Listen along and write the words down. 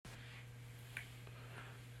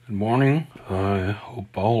Good morning. I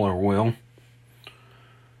hope all are well.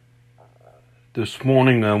 This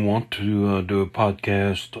morning I want to do a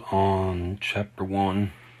podcast on Chapter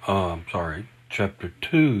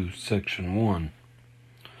 2, Section 1.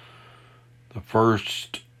 The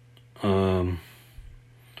first part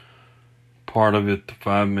of it, the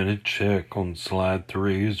 5-minute check on slide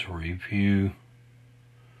 3, is a review.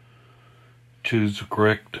 Choose the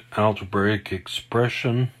correct algebraic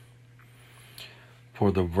expression.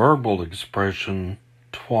 For the verbal expression,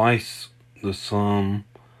 twice the sum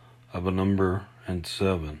of a number and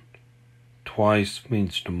 7. Twice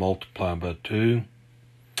means to multiply by 2,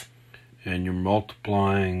 and you're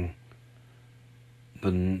multiplying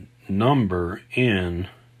the number in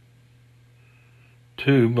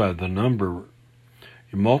 2 by the number.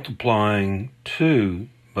 You're multiplying 2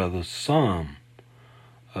 by the sum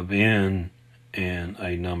of n and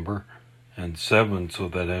a number, and 7, so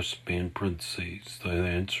that has to be in parentheses. The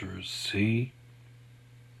answer is C.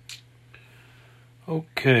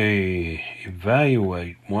 Okay,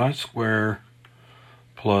 evaluate y squared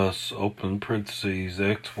plus open parentheses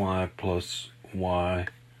xy plus y,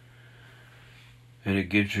 and it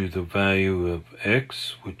gives you the value of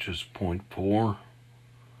x, which is 0.4,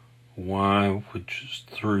 y, which is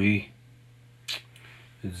 3,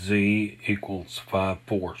 z equals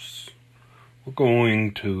 5/4. We're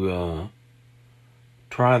going to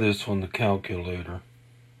try this on the calculator.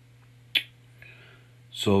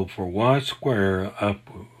 So for y squared, I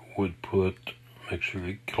would put, make sure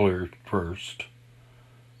you clear it first,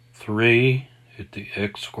 3, hit the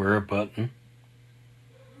x squared button,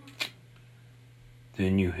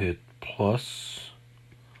 then you hit plus,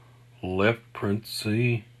 left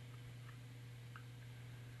parenthesis,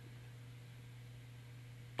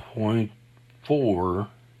 0.4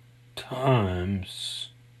 times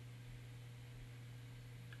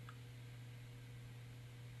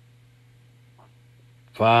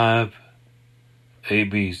 5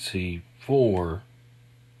 ABC 4,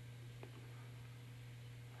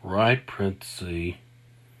 right parenthesis.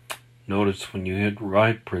 Notice when you hit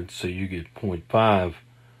right parenthesis you get 0.5,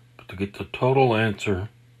 but to get the total answer,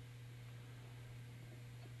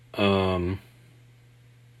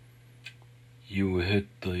 you hit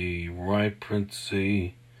the right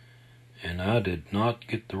parenthesis, and I did not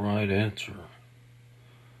get the right answer.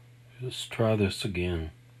 Let's try this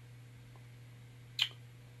again.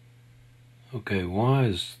 Okay, y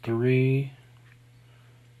is 3.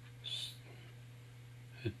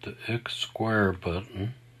 Hit the x squared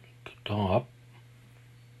button at the top,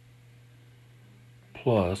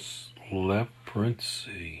 plus left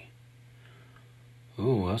parenthesis.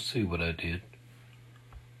 Oh, I see what I did.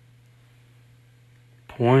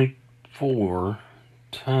 0.4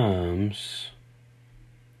 times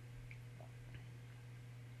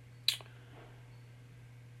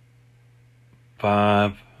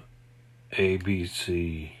 5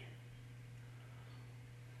 ABC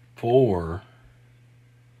 4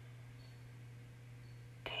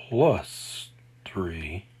 plus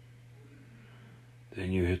 3.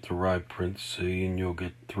 Then you hit the right parenthesis and you'll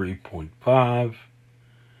get 3.5.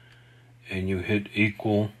 And you hit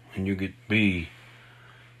equal and you get B,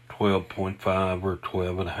 12.5 or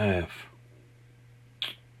 12.5.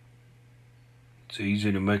 It's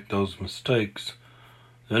easy to make those mistakes.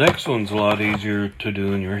 The next one's a lot easier to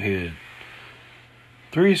do in your head.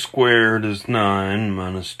 3 squared is 9,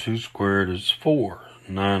 minus 2 squared is 4.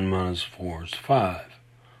 9 minus 4 is 5.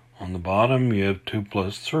 On the bottom, you have 2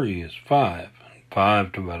 plus 3 is 5. And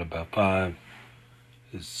 5 divided by 5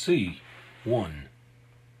 is C, 1.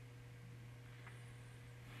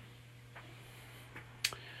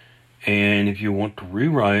 And if you want to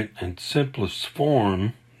rewrite in simplest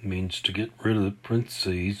form, means to get rid of the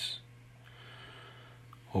parentheses.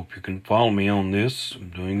 Hope you can follow me on this. I'm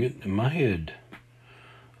doing it in my head.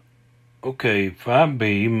 Okay,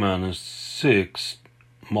 5b minus 6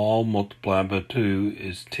 all multiplied by 2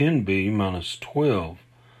 is 10b minus 12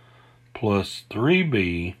 plus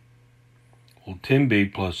 3b. Well,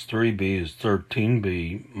 10b plus 3b is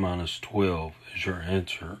 13b minus 12 is your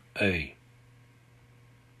answer, A.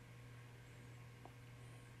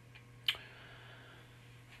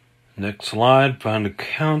 Next slide, find a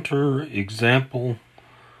counter example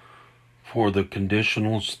for the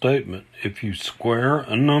conditional statement. If you square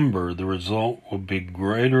a number, the result will be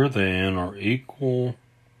greater than or equal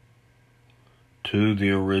to the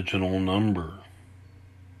original number.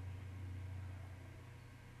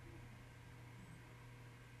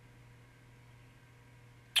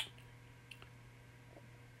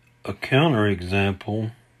 A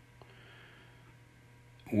counterexample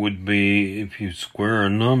would be if you square a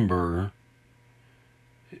number,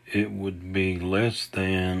 it would be less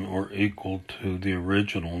than or equal to the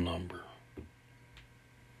original number.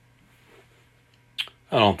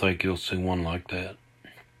 I don't think you'll see one like that.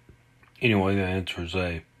 Anyway, the answer is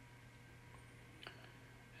A.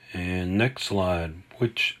 And next slide,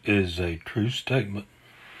 which is a true statement?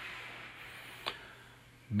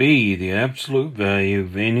 B, the absolute value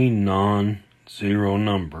of any non-zero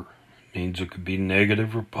number, means it could be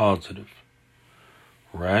negative or positive.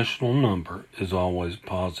 Rational number is always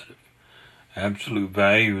positive. Absolute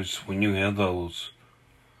value is when you have those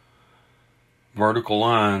vertical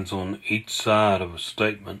lines on each side of a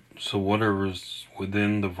statement. So whatever is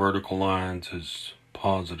within the vertical lines is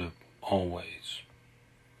positive always.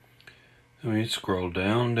 Let me scroll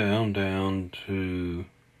down to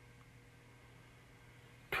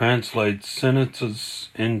translate sentences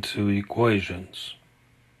into equations.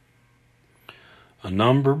 A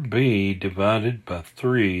number B divided by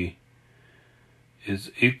 3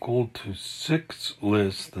 is equal to 6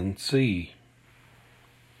 less than C.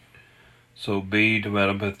 So B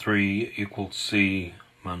divided by 3 equals C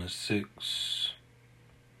minus 6.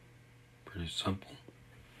 Pretty simple.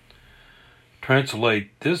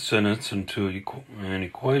 Translate this sentence into an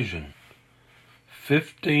equation.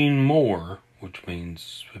 15 more, which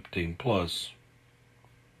means 15 plus,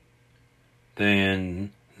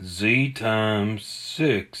 than Z times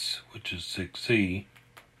 6, which is 6Z,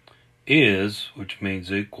 is, which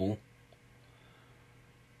means equal,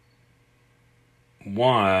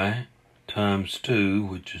 Y times 2,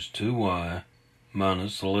 which is 2Y,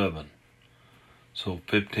 minus 11. So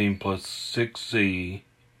 15 plus 6Z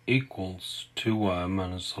equals 2Y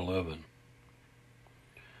minus 11.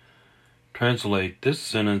 Translate this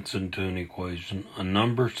sentence into an equation. A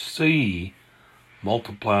number C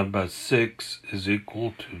multiplied by 6 is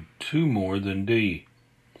equal to 2 more than D.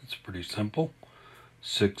 It's pretty simple.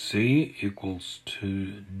 6C equals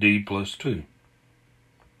to D plus 2.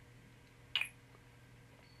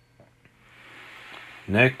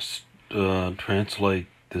 Next, translate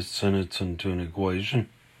this sentence into an equation.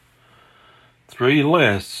 3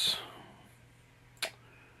 less.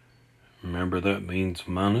 Remember that means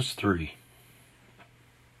minus 3.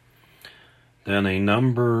 Then a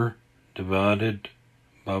number divided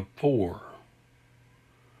by 4.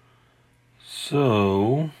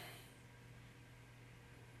 So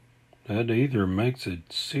that either makes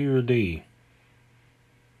it C or D.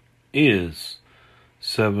 Is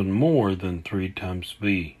 7 more than 3 times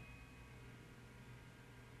B.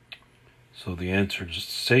 So the answer is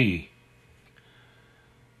C.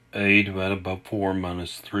 A divided by 4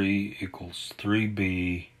 minus 3 equals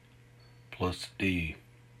 3B plus D.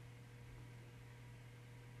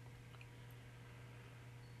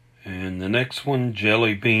 And the next one,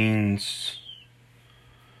 jelly beans.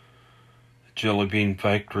 The jelly bean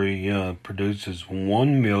factory produces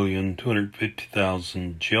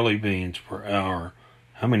 1,250,000 jelly beans per hour.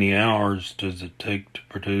 How many hours does it take to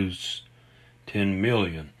produce 10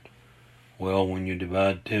 million? Well, when you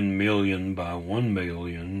divide 10 million by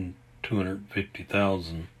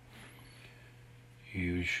 1,250,000,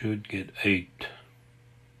 you should get 8,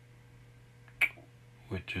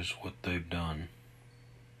 which is what they've done.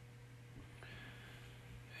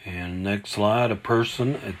 And next slide, a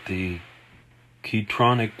person at the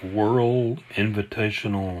Keytronic World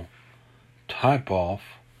Invitational Type-Off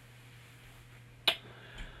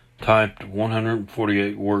typed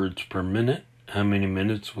 148 words per minute. How many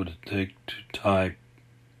minutes would it take to type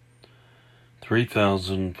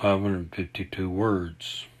 3,552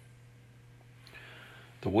 words?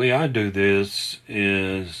 The way I do this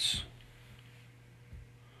is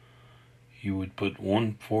you would put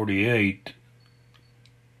 148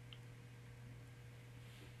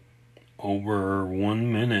 over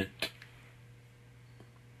 1 minute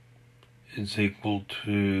is equal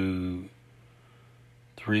to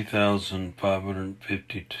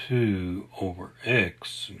 3,552 over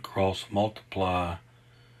X and cross multiply,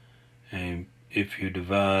 and if you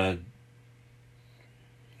divide,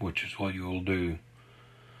 which is what you'll do,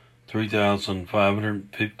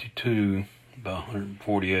 3,552 by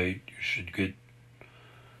 148, you should get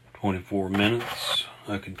 24 minutes.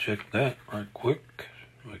 I can check that right quick,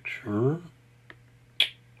 make sure.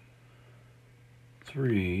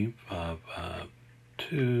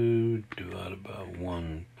 3,552 divided by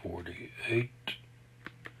 148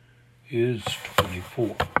 is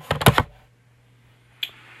 24.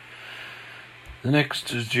 The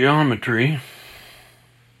next is geometry.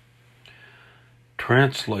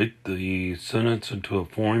 Translate the sentence into a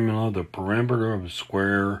formula. The perimeter of a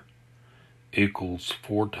square equals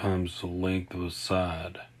 4 times the length of a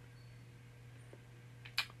side.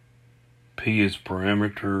 P is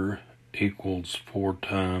perimeter, equals 4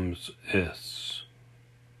 times S.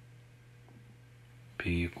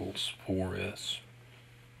 P equals 4S.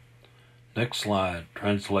 Next slide.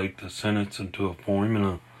 Translate the sentence into a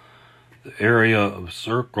formula. The area of a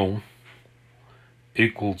circle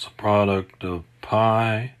equals the product of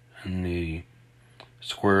pi and the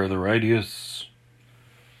square of the radius.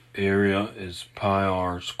 Area is pi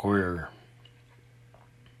r squared.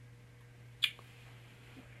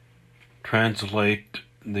 Translate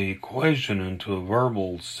the equation into a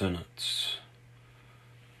verbal sentence.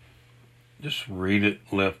 Just read it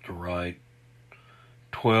left to right.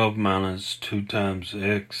 12 minus 2 times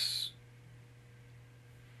x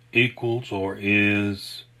equals or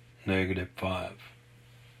is -5.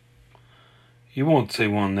 You won't see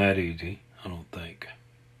one that easy, I don't think.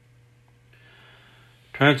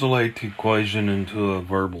 Translate the equation into a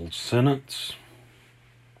verbal sentence.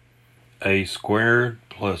 A squared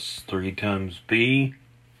plus 3 times b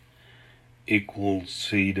equals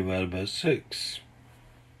c divided by 6.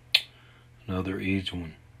 Another easy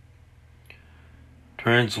one.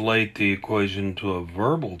 Translate the equation to a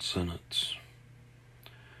verbal sentence.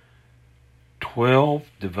 12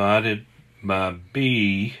 divided by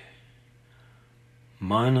b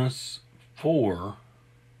minus 4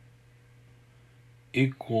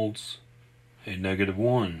 equals a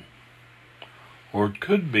 -1. Or it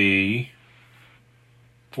could be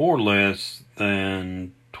 4 less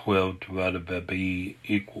than 12 divided by b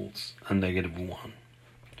equals a -1.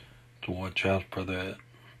 So watch out for that.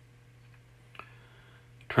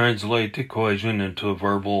 Translate the equation into a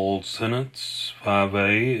verbal sentence.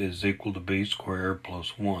 5a is equal to b squared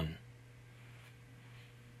plus 1.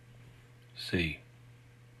 C.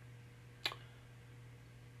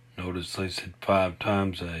 Notice they said 5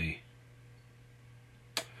 times a.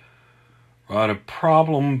 Write a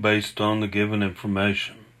problem based on the given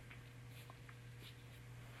information.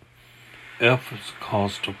 F is the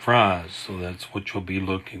cost of fries, so that's what you'll be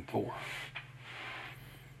looking for.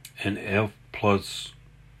 And F plus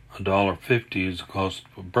 $1.50 is the cost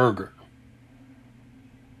of a burger.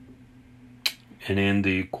 And in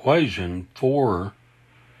the equation, 4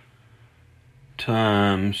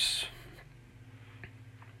 times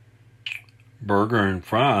burger and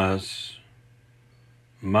fries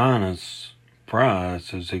minus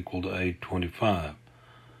fries is equal to $8.25.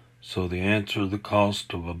 So the answer, the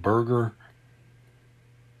cost of a burger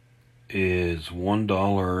is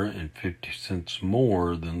 $1.50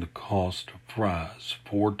 more than the cost of fries.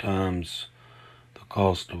 4 times the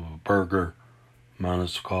cost of a burger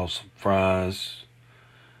minus the cost of fries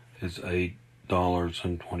is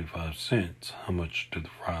 $8.25. How much do the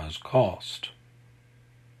fries cost?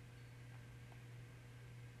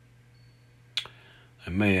 I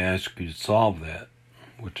may ask you to solve that,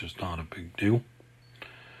 which is not a big deal.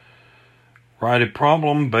 Write a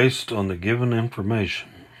problem based on the given information.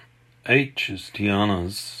 H is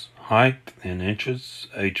Tiana's height in inches.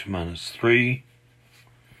 H minus 3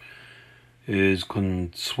 is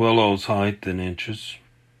Consuelo's height in inches.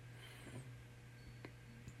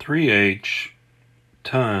 3h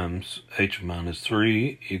times h minus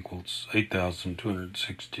 3 equals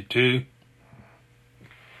 8,262.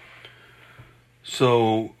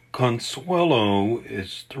 So Consuelo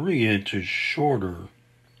is 3 inches shorter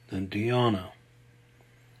than Tiana.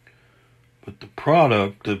 But the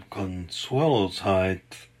product of Consuelo's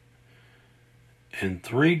height and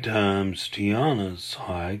 3 times Tiana's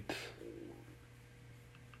height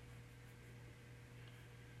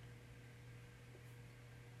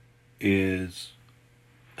is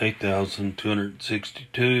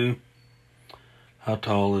 8,262. How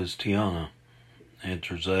tall is Tiana?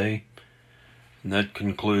 Answer's A. And that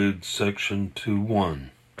concludes section 2-1.